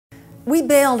We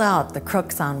bailed out the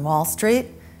crooks on Wall Street.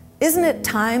 Isn't it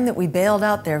time that we bailed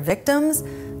out their victims,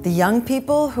 the young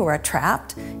people who are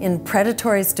trapped in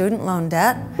predatory student loan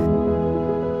debt?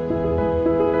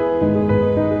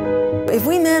 If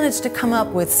we manage to come up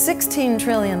with $16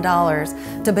 trillion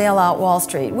to bail out Wall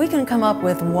Street, we can come up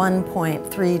with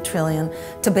 $1.3 trillion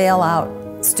to bail out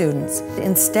students.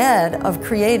 Instead of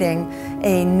creating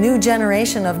a new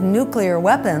generation of nuclear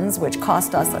weapons, which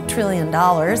cost us $1 trillion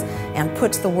and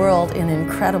puts the world in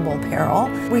incredible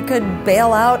peril, we could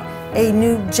bail out a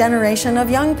new generation of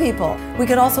young people. We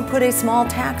could also put a small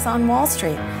tax on Wall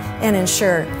Street and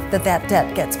ensure that that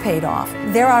debt gets paid off.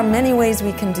 There are many ways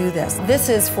we can do this. This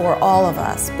is for all of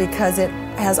us because it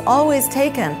has always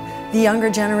taken the younger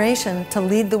generation to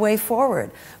lead the way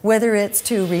forward, whether it's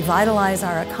to revitalize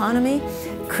our economy,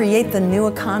 create the new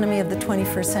economy of the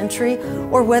 21st century,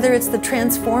 or whether it's the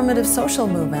transformative social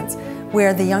movements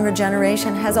where the younger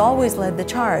generation has always led the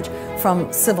charge,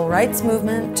 from civil rights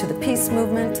movement to the peace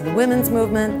movement to the women's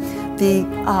movement,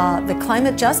 the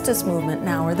climate justice movement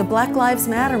now, or the Black Lives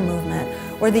Matter movement,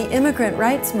 or the immigrant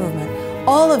rights movement.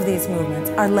 All of these movements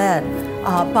are led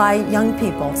by young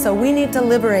people, so we need to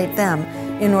liberate them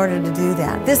in order to do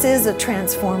that. This is a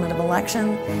transformative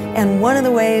election, and one of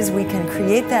the ways we can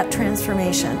create that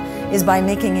transformation is by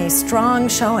making a strong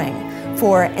showing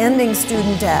for ending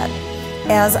student debt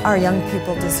as our young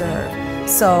people deserve.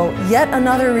 So yet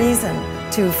another reason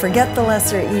to forget the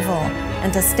lesser evil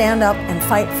and to stand up and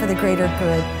fight for the greater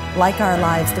good like our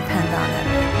lives depend on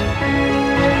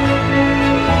it.